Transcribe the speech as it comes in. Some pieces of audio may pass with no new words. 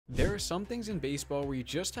There are some things in baseball where you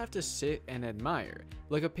just have to sit and admire,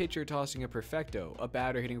 like a pitcher tossing a perfecto, a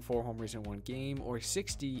batter hitting 4 homers in one game, or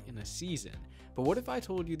 60 in a season. But what if I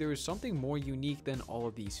told you there was something more unique than all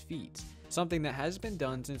of these feats? Something that has been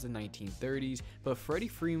done since the 1930s, but Freddie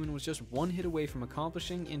Freeman was just one hit away from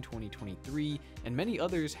accomplishing in 2023, and many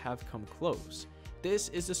others have come close. This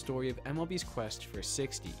is the story of MLB's quest for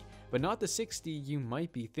 60, but not the 60 you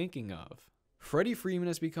might be thinking of. Freddie Freeman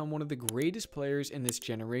has become one of the greatest players in this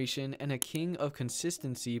generation and a king of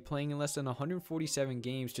consistency, playing in less than 147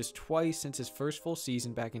 games just twice since his first full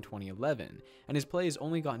season back in 2011, and his play has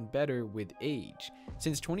only gotten better with age.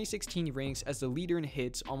 Since 2016, he ranks as the leader in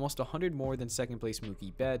hits, almost 100 more than second place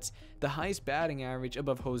Mookie Betts, the highest batting average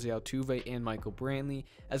above Jose Altuve and Michael Brantley,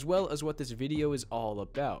 as well as what this video is all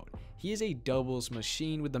about. He is a doubles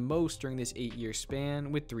machine with the most during this 8-year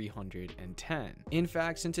span with 310. In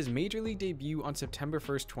fact, since his major league debut on September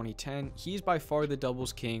 1st, 2010, he is by far the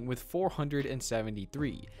doubles king with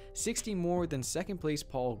 473, 60 more than second place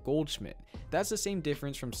Paul Goldschmidt. That's the same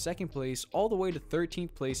difference from second place all the way to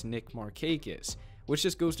 13th place Nick Markakis, which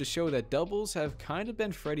just goes to show that doubles have kind of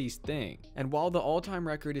been Freddie's thing. And while the all-time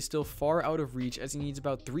record is still far out of reach as he needs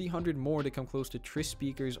about 300 more to come close to Tris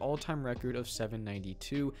Speaker's all-time record of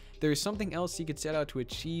 792, there is something else he could set out to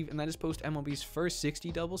achieve, and that is post MLB's first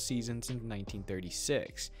 60 double season since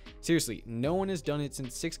 1936. Seriously, no one has done it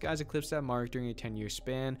since 6 guys eclipsed that mark during a 10-year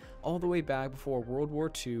span, all the way back before World War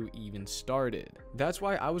II even started. That's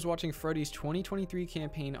why I was watching Freddie's 2023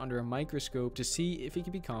 campaign under a microscope to see if he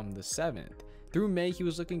could become the 7th. Through May, he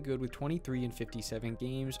was looking good with 23 in 57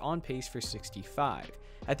 games, on pace for 65.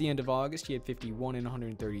 At the end of August, he had 51 in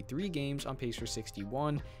 133 games, on pace for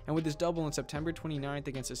 61, and with his double on September 29th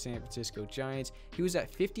against the San Francisco Giants, he was at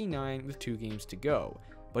 59 with 2 games to go.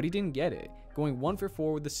 But he didn't get it, going 1 for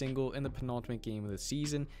 4 with the single in the penultimate game of the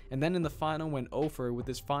season, and then in the final went 0 for with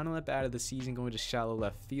his final at bat of the season going to shallow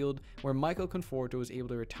left field, where Michael Conforto was able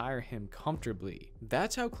to retire him comfortably.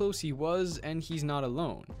 That's how close he was, and he's not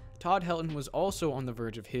alone. Todd Helton was also on the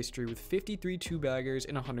verge of history with 53 two-baggers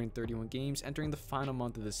in 131 games entering the final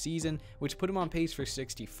month of the season, which put him on pace for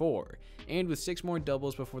 64. And with 6 more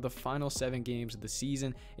doubles before the final 7 games of the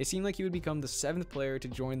season, it seemed like he would become the 7th player to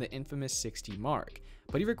join the infamous 60 mark.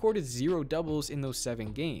 But he recorded 0 doubles in those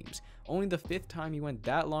 7 games, only the 5th time he went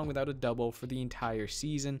that long without a double for the entire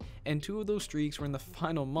season, and 2 of those streaks were in the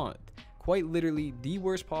final month. Quite literally the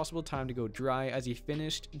worst possible time to go dry, as he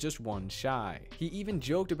finished just 1 shy. He even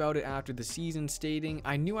joked about it after the season, stating,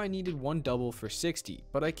 "I knew I needed 1 double for 60,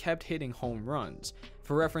 but I kept hitting home runs."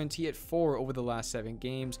 For reference, he hit 4 over the last 7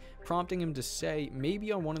 games, prompting him to say,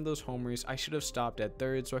 maybe on one of those homers I should have stopped at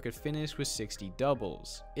third so I could finish with 60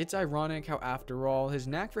 doubles. It's ironic how, after all, his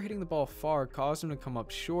knack for hitting the ball far caused him to come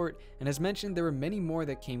up short, and as mentioned, there were many more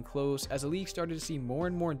that came close as the league started to see more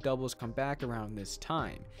and more doubles come back around this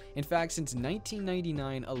time. In fact, since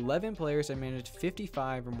 1999, 11 players have managed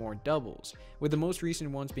 55 or more doubles, with the most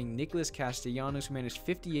recent ones being Nicholas Castellanos, who managed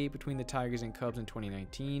 58 between the Tigers and Cubs in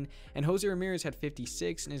 2019, and Jose Ramirez had 56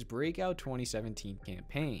 in his breakout 2017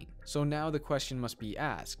 campaign. So now the question must be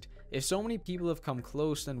asked, if so many people have come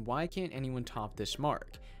close, then why can't anyone top this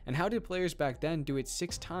mark? And how did players back then do it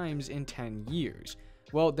 6 times in 10 years?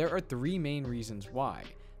 Well, there are 3 main reasons why.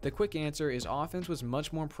 The quick answer is offense was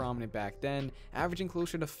much more prominent back then, averaging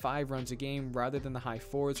closer to 5 runs a game rather than the high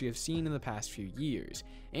 4s we have seen in the past few years,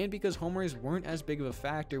 and because homers weren't as big of a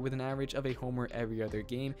factor with an average of a homer every other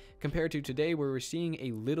game compared to today where we're seeing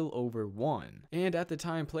a little over 1. And at the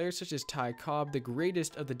time, players such as Ty Cobb, the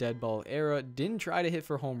greatest of the dead ball era, didn't try to hit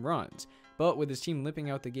for home runs. But with his team limping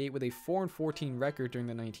out the gate with a 4-14 record during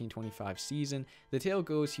the 1925 season, the tale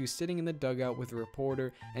goes he was sitting in the dugout with a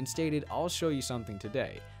reporter and stated, "I'll show you something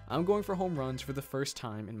today. I'm going for home runs for the first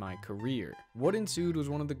time in my career." What ensued was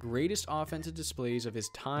one of the greatest offensive displays of his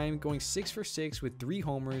time, going 6 for 6 with 3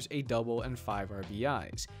 homers, a double, and 5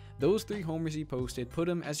 RBIs. Those 3 homers he posted put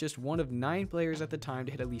him as just one of 9 players at the time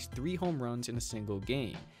to hit at least 3 home runs in a single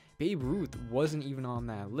game. Babe Ruth wasn't even on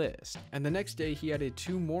that list. And the next day he added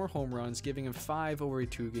 2 more home runs, giving him 5 over a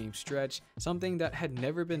 2-game stretch, something that had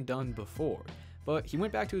never been done before. But he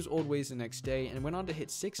went back to his old ways the next day and went on to hit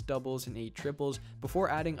 6 doubles and 8 triples before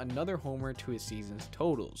adding another homer to his season's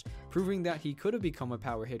totals, proving that he could have become a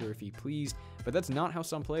power hitter if he pleased, but that's not how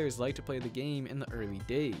some players like to play the game in the early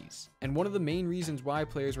days. And one of the main reasons why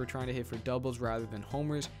players were trying to hit for doubles rather than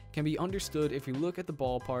homers can be understood if we look at the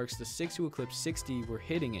ballparks the 6 who eclipsed 60 were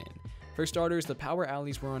hitting in. For starters, the power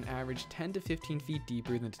alleys were on average 10 to 15 feet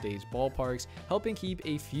deeper than today's ballparks, helping keep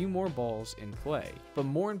a few more balls in play. But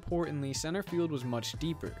more importantly, center field was much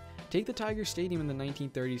deeper. Take the Tiger Stadium in the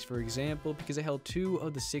 1930s for example, because it held 2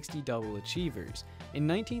 of the 60 double achievers. In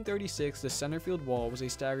 1936, the center field wall was a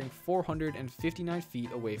staggering 459 feet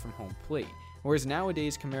away from home plate, whereas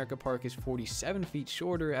nowadays Comerica Park is 47 feet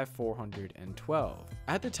shorter at 412.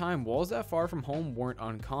 At the time, walls that far from home weren't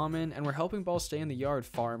uncommon and were helping balls stay in the yard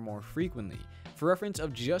far more frequently. For reference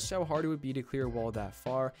of just how hard it would be to clear a wall that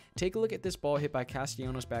far, take a look at this ball hit by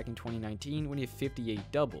Castellanos back in 2019 when he had 58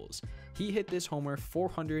 doubles. He hit this homer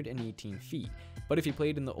 418 feet, but if he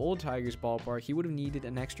played in the old Tigers ballpark, he would have needed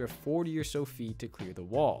an extra 40 or so feet to clear the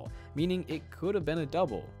wall, meaning it could have been a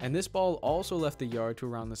double. And this ball also left the yard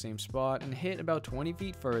to around the same spot and hit about 20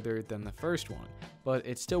 feet further than the first one, but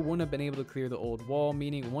it still wouldn't have been able to clear the old wall,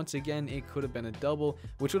 meaning once again it could have been a double,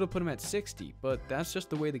 which would have put him at 60, but that's just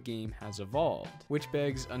the way the game has evolved. Which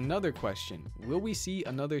begs another question: will we see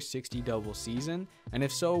another 60 double season? And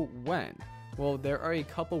if so, when? Well, there are a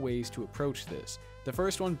couple ways to approach this. The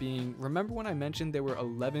first one being, remember when I mentioned there were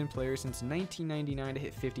 11 players since 1999 to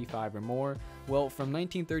hit 55 or more? Well, from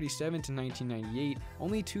 1937 to 1998,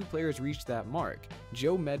 only 2 players reached that mark.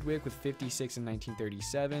 Joe Medwick with 56 in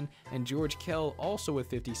 1937, and George Kell also with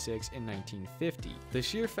 56 in 1950. The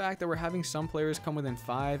sheer fact that we're having some players come within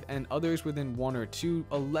 5 and others within 1 or 2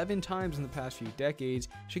 11 times in the past few decades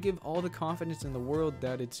should give all the confidence in the world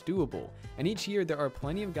that it's doable. And each year there are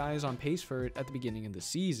plenty of guys on pace for it at the beginning of the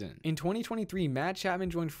season. In 2023, Matt Chapman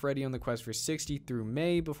joined Freddie on the quest for 60 through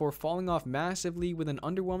May before falling off massively with an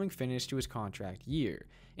underwhelming finish to his contract year.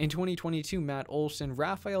 In 2022, Matt Olson,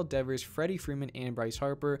 Rafael Devers, Freddie Freeman, and Bryce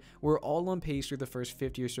Harper were all on pace through the first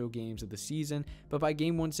 50 or so games of the season, but by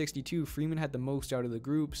game 162, Freeman had the most out of the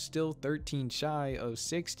group, still 13 shy of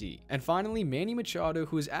 60. And finally, Manny Machado,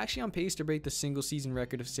 who is actually on pace to break the single season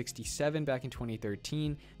record of 67 back in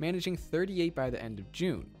 2013, managing 38 by the end of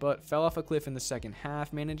June, but fell off a cliff in the second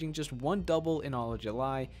half, managing just 1 double in all of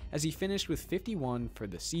July, as he finished with 51 for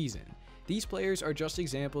the season. These players are just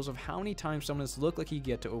examples of how many times someone has looked like he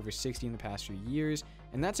get to over 60 in the past few years,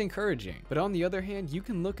 and that's encouraging. But on the other hand, you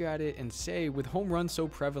can look at it and say, with home runs so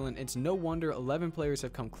prevalent, it's no wonder 11 players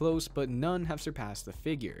have come close, but none have surpassed the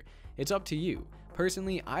figure. It's up to you.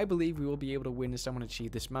 Personally, I believe we will be able to witness someone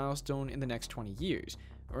achieve this milestone in the next 20 years,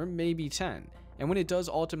 or maybe 10. And when it does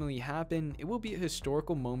ultimately happen, it will be a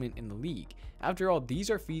historical moment in the league. After all, these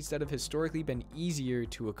are feats that have historically been easier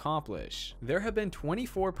to accomplish. There have been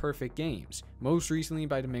 24 perfect games, most recently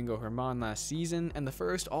by Domingo Germán last season, and the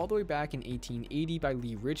first all the way back in 1880 by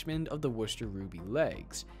Lee Richmond of the Worcester Ruby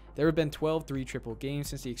Legs. There have been 12 3-triple games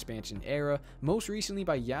since the expansion era, most recently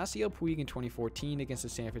by Yasiel Puig in 2014 against the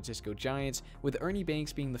San Francisco Giants, with Ernie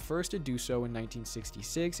Banks being the first to do so in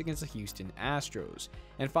 1966 against the Houston Astros.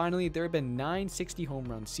 And finally, there have been 9 60 home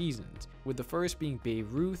run seasons, with the first being Babe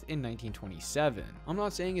Ruth in 1927. I'm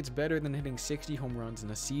not saying it's better than hitting 60 home runs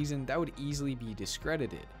in a season, that would easily be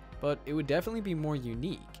discredited, but it would definitely be more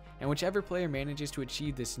unique, and whichever player manages to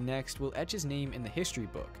achieve this next will etch his name in the history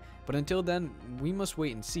book. But until then, we must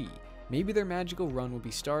wait and see. Maybe their magical run will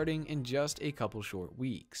be starting in just a couple short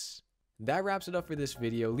weeks. That wraps it up for this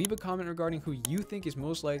video. Leave a comment regarding who you think is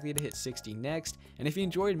most likely to hit 60 next, and if you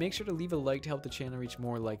enjoyed, make sure to leave a like to help the channel reach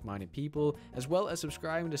more like-minded people, as well as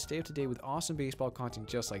subscribing to stay up to date with awesome baseball content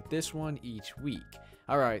just like this one each week.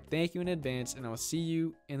 Alright, thank you in advance, and I will see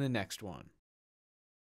you in the next one.